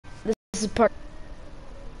this is part.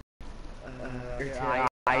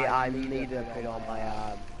 I need to put on my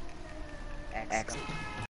X.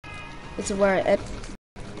 This is where I.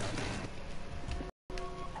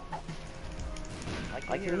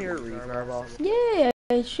 I can hear reverb also. Yeah,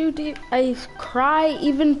 I shoot. I cry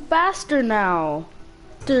even faster now.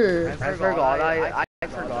 I forgot. I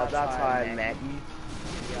forgot. That's how I met you.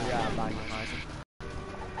 Yeah, back in high school.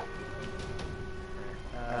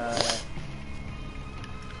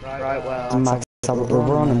 Right. Well. I'm max out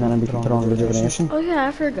Oberon and then I can put on rejuvenation. Oh yeah,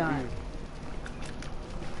 I forgot.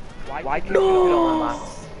 Why do you put on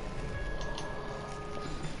max?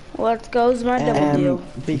 What goes my double deal?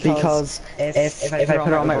 Because if I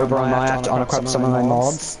put on my Oberon, I have to unequip some of my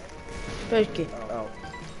mods. Okay. Oh.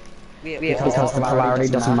 Because the polarity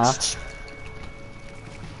doesn't match.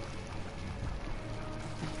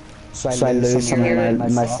 So I lose some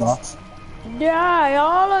of my slots. Die,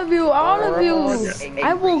 all of you!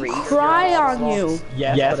 I will cry on you.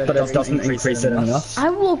 Yes, but it doesn't increase it enough. I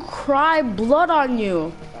will cry blood on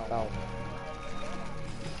you.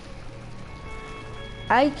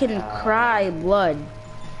 I can cry blood.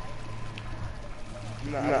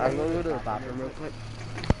 I'm gonna go to the bathroom real quick.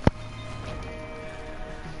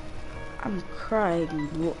 I'm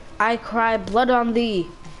crying. I cry blood on thee.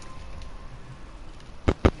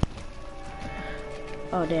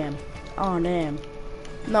 Oh damn. Oh damn.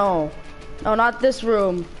 No. No, not this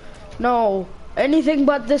room. No. Anything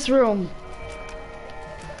but this room.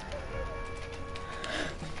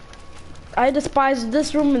 I despise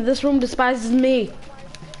this room and this room despises me.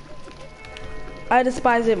 I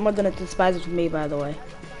despise it more than it despises me, by the way.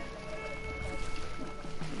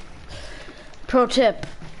 Pro tip.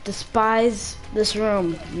 Despise this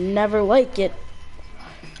room. Never like it.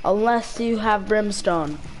 Unless you have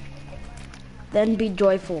brimstone. Then be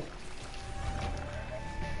joyful.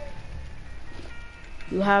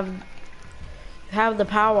 You have the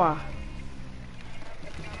power.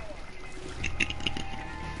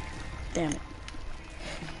 Damn it.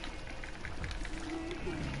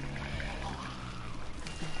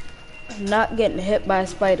 I'm not getting hit by a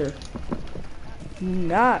spider.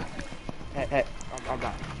 Not. Hey, I'm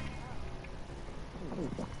back.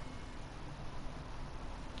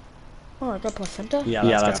 Oh, I got placenta? Yeah,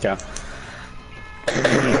 let's go.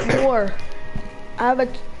 Or I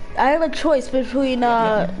have a choice between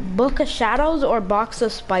Book of Shadows or Box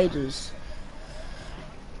of Spiders.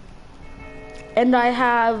 And I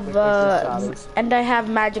have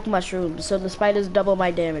magic mushrooms, so the spiders double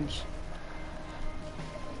my damage.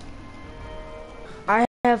 I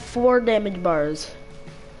have 4 damage bars.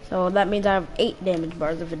 So that means I have 8 damage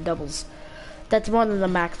bars if it doubles. That's more than the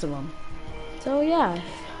maximum. So yeah.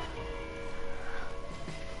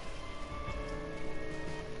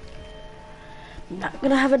 I'm not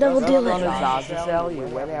gonna have a double deal anyway. Azazel, you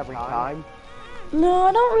win every time. No,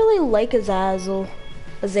 I don't really like Azazel.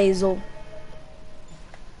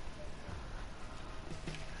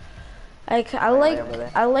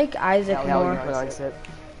 I like Isaac more.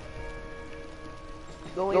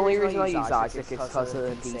 The only reason I use Isaac is because of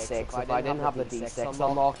the D6. If I didn't have the D6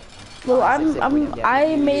 unlocked, well,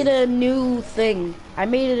 I made a new thing. I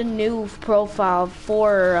made a new profile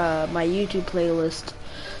for my YouTube playlist.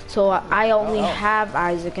 So I only have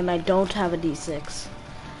Isaac and I don't have a D6.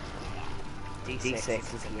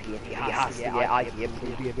 D6 is yeah,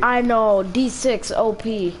 I know, D6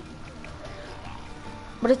 OP.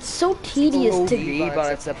 But it's so tedious to get.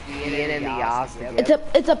 But it's a P in the ass.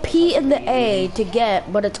 It's a P in the A to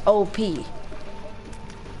get, but it's OP.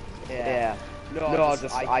 Yeah. No,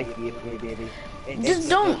 just I hate me, baby. Just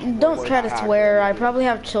don't try to swear. I probably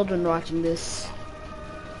have children watching this.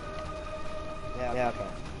 Yeah, okay.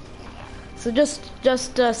 So just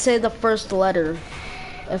say the first letter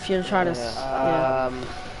if you're trying to.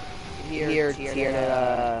 Here,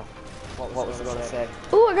 what was I gonna say?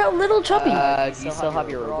 Ooh, I got a little chubby. Do you still have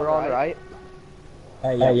your Oberon, right?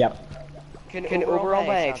 Yep. Can Oberon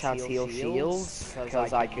by any chance heal shields?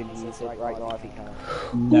 Because I could use it right now if you can.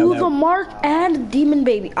 Ooh, the Mark and Demon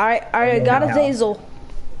Baby. I got Azazel.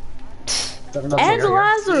 And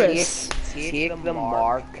Lazarus. Take the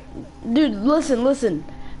Mark. Dude, listen.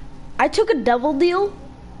 I took a double deal,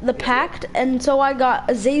 the Pact, and so I got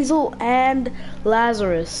Azazel and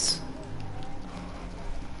Lazarus.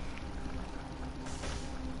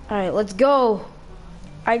 Alright, let's go.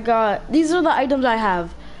 These are the items I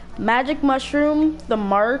have. Magic Mushroom, the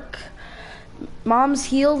Mark, Mom's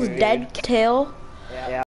Heels, Dead Tail,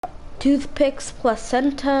 Toothpicks,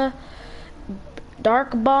 Placenta,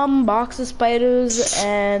 Dark Bomb, Box of Spiders,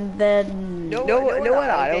 and then... No, what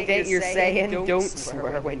I don't get you're saying? Don't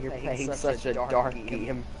swear when you're playing such a dark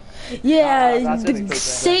game. Yeah, That's what it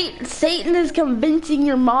Satan is convincing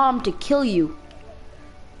your mom to kill you.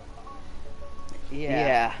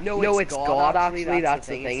 Yeah. No, it's God actually. That's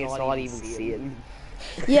the thing. It's not even Satan.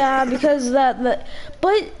 Yeah, because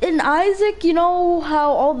but in Isaac, you know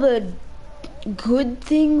how all the good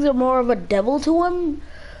things are more of a devil to him?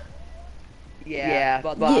 Yeah,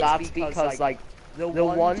 but that's because like the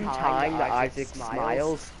one time that Isaac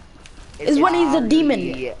smiles Is when he's a demon.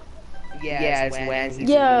 Yeah, it's when he's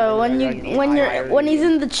Yeah, when he's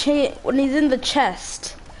in the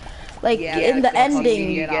chest. Like in the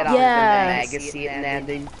ending. Yeah. Mega Satan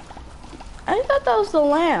ending. I thought that was the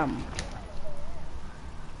lamb.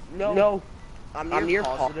 No. I'm near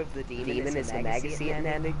positive the demon is the Mega Satan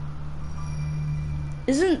ending.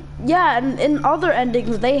 In other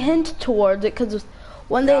endings they hint towards it because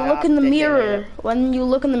when they look in the mirror, when you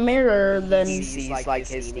look in the mirror, then he sees like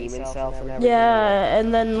his demon self and everything. Yeah,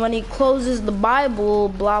 and then when he closes the Bible,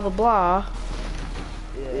 blah blah blah.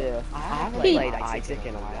 Yeah. I haven't played Isaac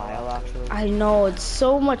in a while actually. I know, it's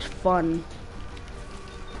so much fun.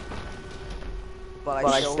 But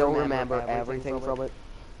I still remember everything from it.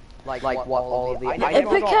 Like what all of the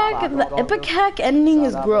Ipecac ending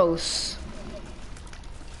is gross.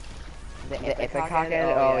 The Ipecac ending?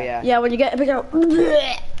 Oh yeah. Yeah, when you get Ipecac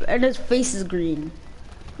and his face is green.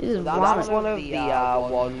 That's one of the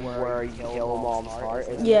one where you kill Mom's heart.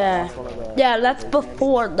 Yeah. Yeah, that's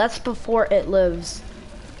before it lives.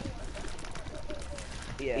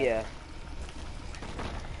 Yeah.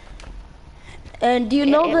 And do you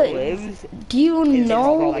know that? Do you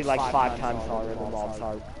know? Probably like 5 times harder than Mom's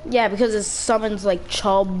heart. Yeah, because it summons like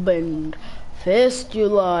Chubb and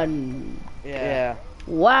Fistula and yeah.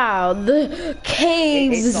 Wow, the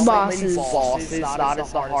caves bosses. That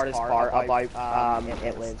is the hardest part about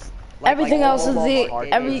It Lives. Everything else is doesn't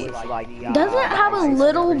it have a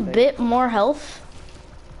little bit more health?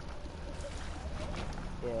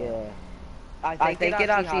 Yeah. I think it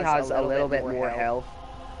actually has a little bit more health.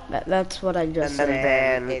 That's what I just said.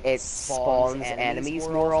 And then it spawns enemies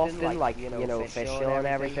more often, like, you know, Fistula and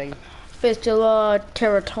everything. Fistula,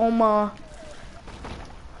 Teratoma.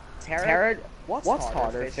 What's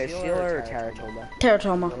harder, Fistula or Teratoma?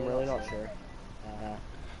 Teratoma. I'm really not sure.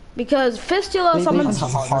 Because Fistula summons...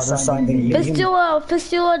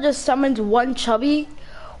 Fistula just summons one chubby,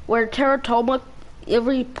 where Teratoma,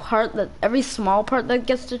 every small part that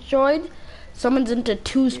gets destroyed, summons into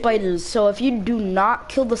 2 spiders. So if you do not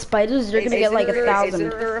kill the spiders, you're gonna get like 1,000. Isn't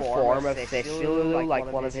there a form of Fistula, like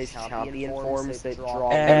one of his champion forms that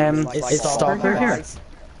drops? Is Stalker here?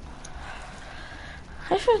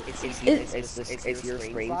 Is your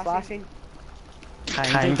screen flashing?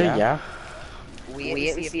 Kinda, yeah.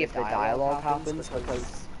 Wait and see if the dialogue happens,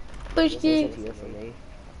 because Bushy. here for me.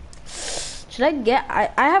 Should I get... I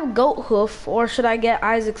have Goat Hoof, or should I get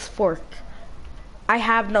Isaac's Fork? I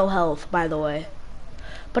have no health, by the way.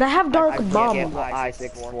 But I have Dark Bomb. What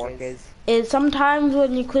Isaac's Fork is sometimes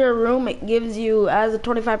when you clear a room, it gives you, as a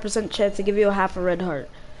 25% chance to give you a half a red heart.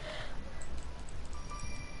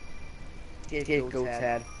 Goat's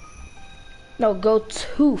head. No, Goat's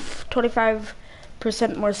Hoof.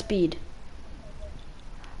 25% more speed.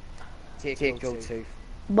 Take Goat's Hoof.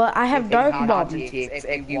 But I have Dark Bomb. If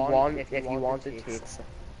you want to take...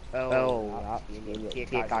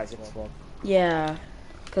 take Isaac's Fork. Yeah,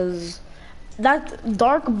 because that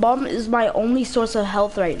Dark Bomb is my only source of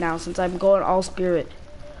health right now since I'm going all spirit.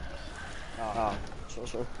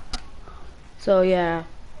 Sure. So yeah.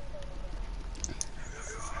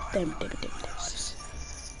 Damn.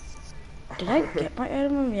 Did I get my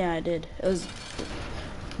item? Yeah, I did. It was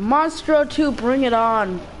Monstro 2, bring it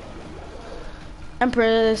on.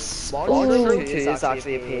 Empress. Monstro 2 is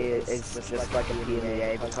actually it's just like a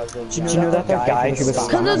PNA because of... Did you know that guy who was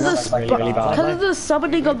because of the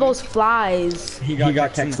summoning of those flies. He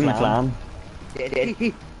got kicked from the clan.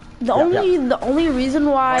 The only reason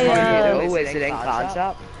why is it in clan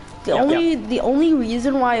shop? The only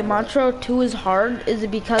reason why Monstro 2 is hard is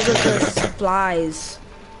because of the flies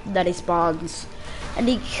that he spawns. And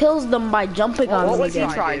he kills them by jumping on them. What was he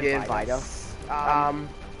trying to invite us?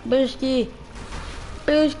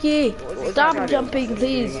 Booshki, stop jumping,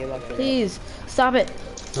 please. Please, stop it.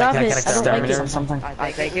 Stop it. I don't like it. Something.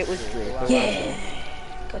 I think it was Draco. Yeah.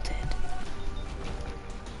 Got it.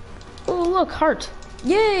 Oh, look, heart.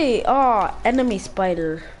 Yay! Aw, enemy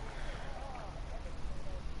spider.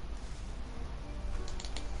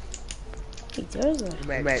 Hey, there's a...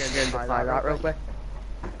 Find that real quick.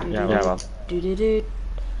 Yeah, well. Do.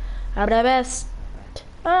 I'm the best.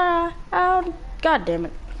 God damn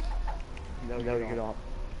it. No, you're not.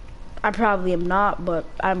 I probably am not, but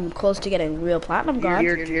I'm close to getting real platinum god.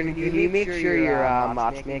 Can you make sure your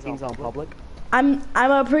matchmaking's on public? I'm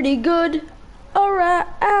a pretty good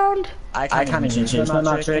around. I can't even change my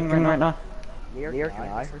matchmaking right now. Near can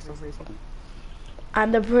I for some reason?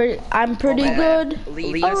 I'm pretty good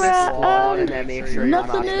Leave this on and then make sure your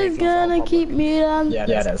Nothing is matchmaking's gonna on keep public. me down. Yeah,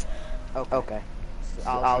 it is. Okay.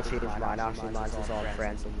 I'll change mine. Actually, mine's is all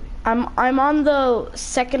friends only. I'm on the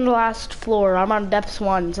second last floor. I'm on depths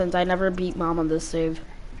 1 since I never beat mom on this save.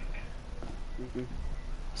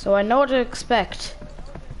 So I know what to expect.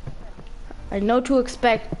 I know to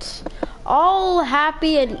expect all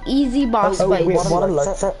happy and easy boss fights. Wait, what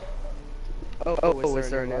alert it? Oh, is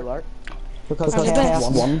there an alert? Because I'm Chaos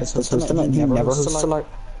good. 1 is hosting it, you never host alert.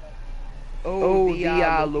 Oh,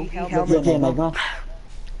 the Loki Yeah, helmet. Enigma.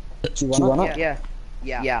 Do you want it?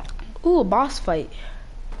 Yeah. Ooh, a boss fight.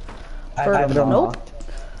 I don't know. Nope.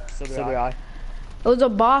 So do I. It was a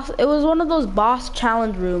boss. It was one of those boss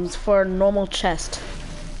challenge rooms for a normal chest.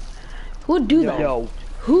 Who would do that? No.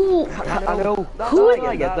 Who? I know. Who would?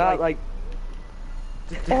 I get that, like...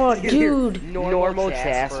 Oh, dude. Normal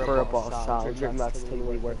chest for a boss challenge, and that's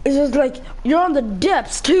totally worth it. It's just like you're on the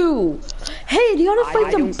depths too. Hey, do you want to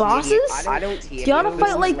fight some bosses? Do you want to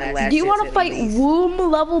fight like? Do you want to fight womb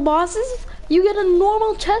level bosses? You get a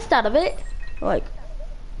normal chest out of it. Like,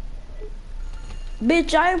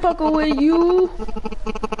 bitch, I ain't fucking with you.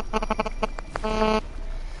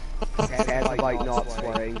 That's like not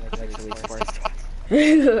swearing. Actually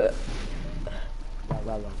swears.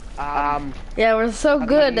 Yeah, we're so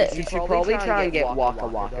good. You should probably try and get Waka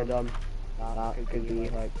Waka done. That could be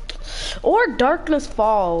like... Or Darkness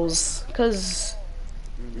Falls, cause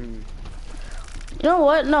you know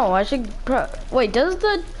what? No, I should. Wait, does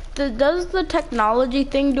the technology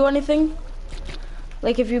thing do anything?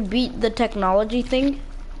 Like if you beat the technology thing?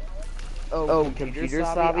 Oh, computer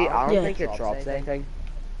savvy? I don't Yeah. think it drops anything.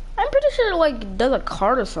 I'm pretty sure it like does a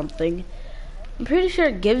card or something. I'm pretty sure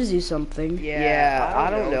it gives you something. Yeah, I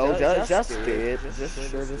don't know. Just do it.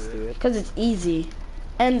 Just do it. Cause it's easy.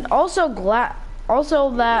 And also also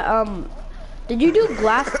that did you do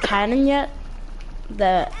Glass Cannon yet?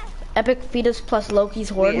 The Epic Fetus plus Loki's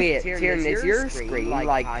Horde? Wait, Tiernan, is your screen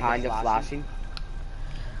like kind of flashing?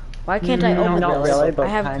 Why can't I open not this? really, but I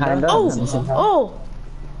have kinda.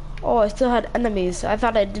 Oh, I still had enemies. I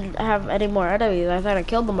thought I didn't have any more enemies. I thought I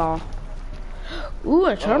killed them all. Ooh,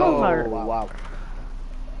 Eternal Heart. Wow.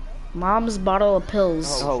 Mom's bottle of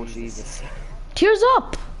pills. Oh, Jesus. Tears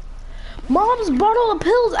up! Mom's bottle of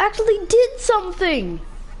pills actually did something!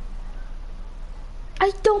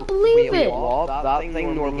 I don't believe it! What? That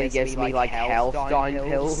thing normally gives me like health down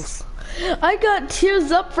pills. I got tears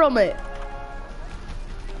up from it!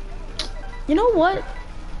 You know what?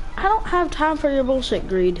 I don't have time for your bullshit,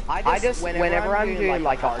 Greed. I just whenever I'm doing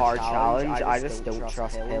like a hard challenge, I just don't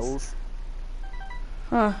trust pills.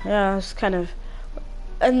 Huh, yeah, it's kind of...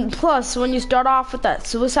 And plus, when you start off with that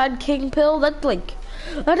Suicide King pill, that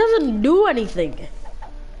doesn't do anything.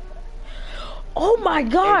 Oh my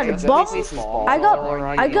god, bum!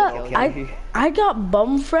 I got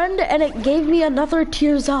bum friend and it gave me another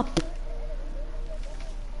tears up.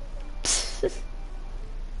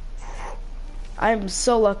 I'm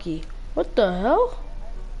so lucky. What the hell?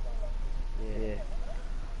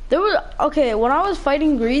 Yeah. Okay, when I was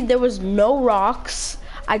fighting Greed, there was no rocks.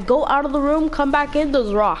 I go out of the room, come back in,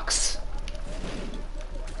 those rocks.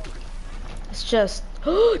 It's just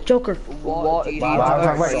Joker. What? Do you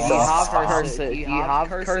have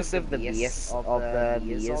curse of the base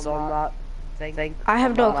on that thing? I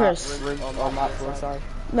have no curse. On that floor, sorry.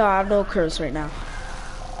 No, I have no curse right now.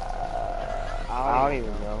 I don't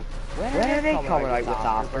even know. When are they coming out with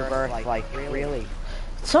Afterbirth? Like, really?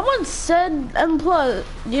 Someone said, and plus,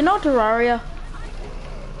 do you know Terraria?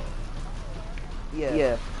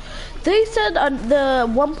 Yeah. They said the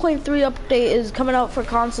 1.3 update is coming out for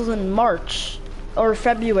consoles in March or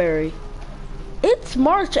February. It's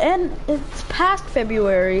March and it's past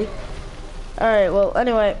February. Alright, well,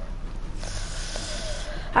 anyway.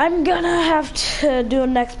 I'm gonna have to do a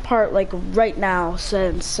next part like right now,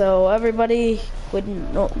 so everybody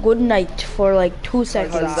good night for like 2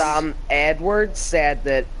 seconds. Because Edward said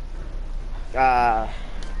that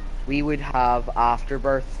we would have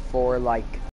Afterbirth for like